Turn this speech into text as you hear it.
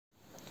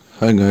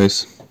Hi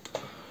guys,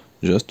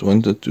 just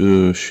wanted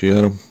to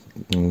share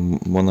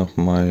one of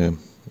my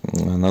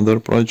another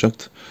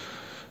project.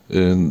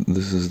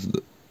 This is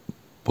the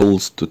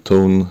pulse to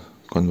tone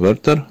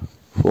converter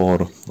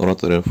for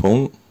rotary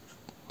phone.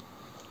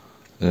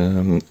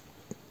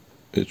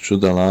 It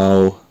should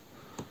allow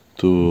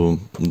to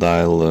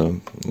dial a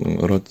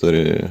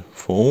rotary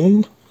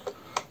phone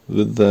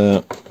with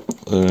the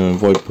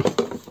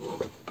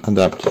VoIP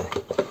adapter.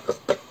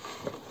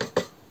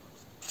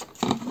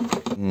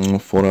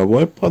 For a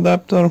VoIP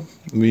adapter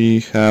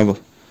we have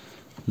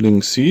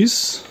link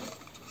Cs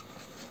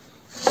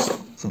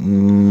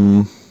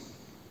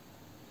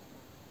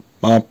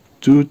up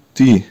to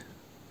T,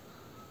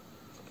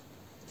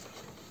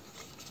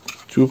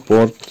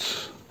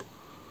 2-port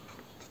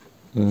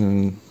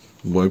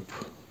VoIP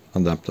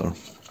adapter.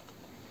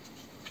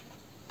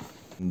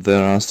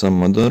 There are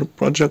some other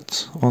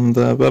projects on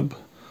the web,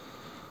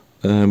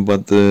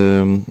 but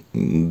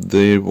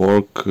they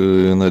work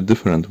in a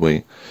different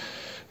way.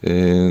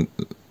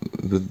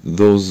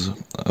 Those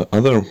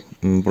other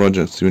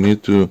projects, you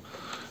need to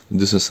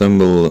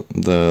disassemble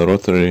the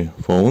rotary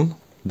phone,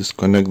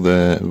 disconnect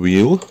the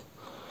wheel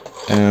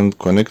and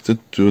connect it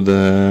to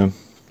the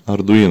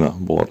Arduino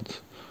board.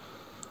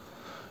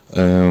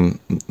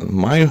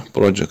 My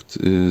project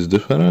is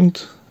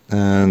different,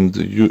 and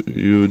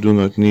you do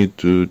not need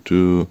to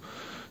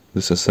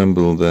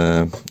disassemble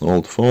the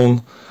old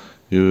phone.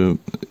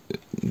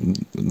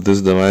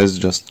 This device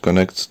just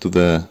connects to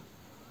the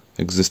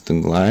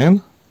existing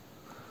line,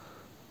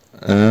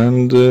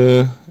 and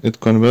it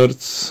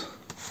converts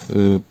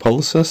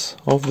pulses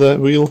of the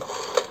wheel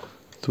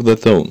to the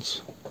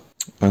tones.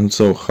 And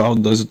so how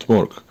does it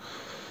work?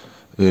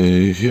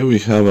 Here we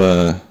have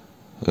a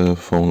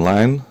phone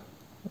line,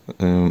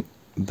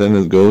 then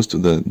it goes to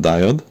the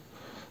diode.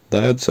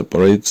 Diode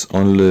separates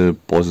only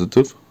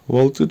positive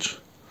voltage,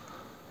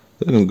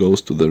 then it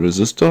goes to the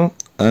resistor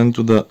and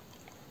to the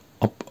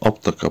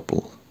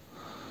optocouple,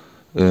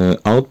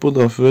 output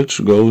of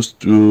which goes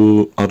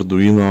to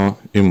Arduino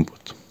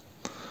input.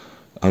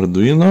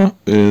 Arduino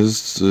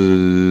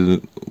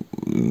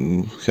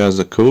has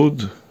a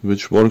code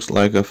which works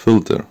like a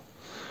filter.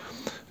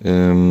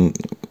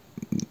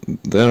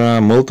 There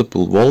are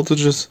multiple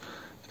voltages,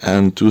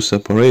 and to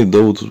separate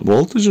those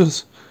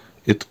voltages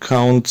it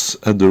counts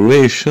a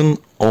duration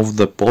of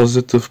the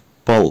positive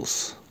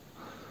pulse,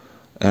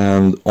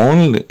 and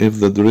only if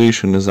the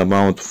duration is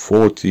about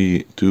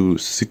 40 to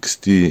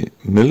 60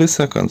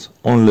 milliseconds,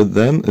 only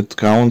then it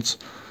counts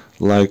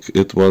like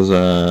it was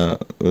a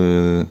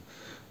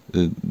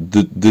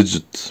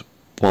digit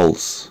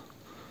pulse.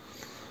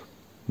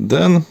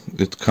 Then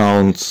it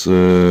counts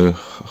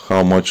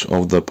how much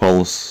of the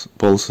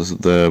pulses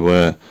there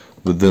were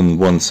within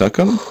 1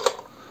 second,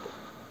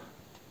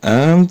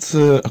 and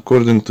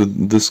according to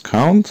this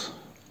count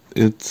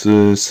it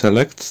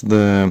selects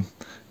the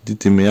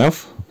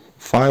DTMF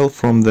file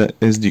from the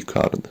SD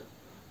card.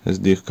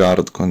 SD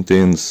card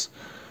contains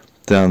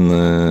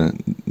 10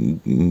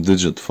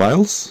 digit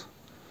files,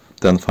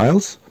 10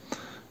 files.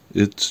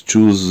 It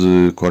chooses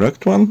the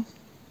correct one,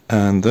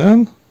 and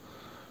then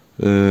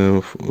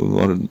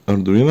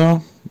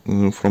Arduino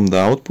from the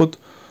output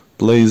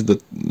plays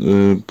the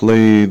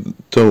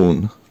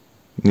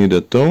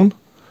needed tone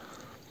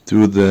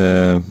to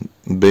the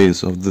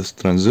base of this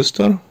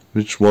transistor,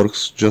 which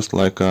works just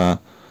like a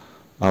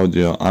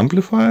audio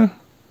amplifier,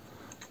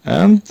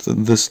 and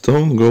this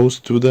tone goes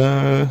to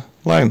the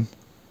line.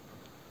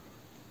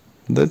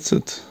 That's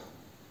it.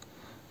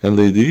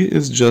 LED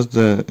is just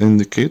the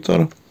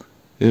indicator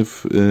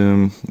if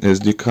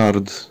SD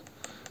card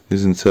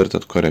is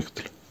inserted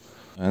correctly.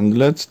 And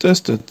let's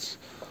test it.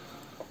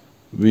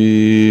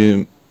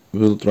 We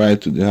will try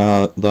to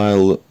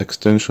dial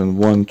extension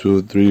 1,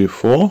 2, 3,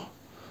 4,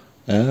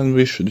 and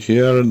we should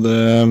hear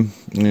the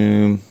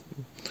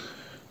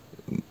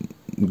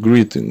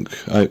greeting,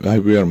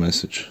 IVR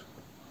message.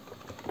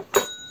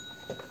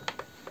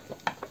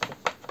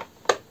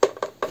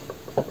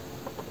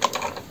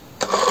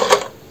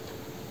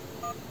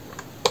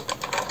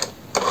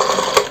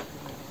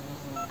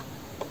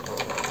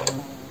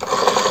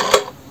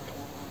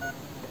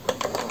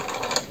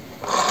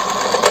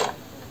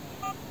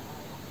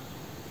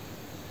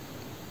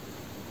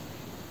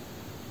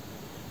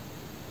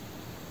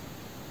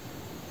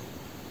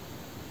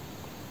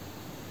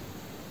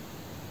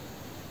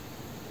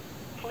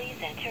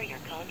 Please enter your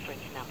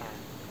conference number.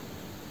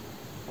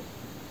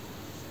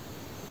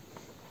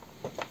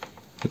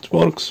 It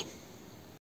works.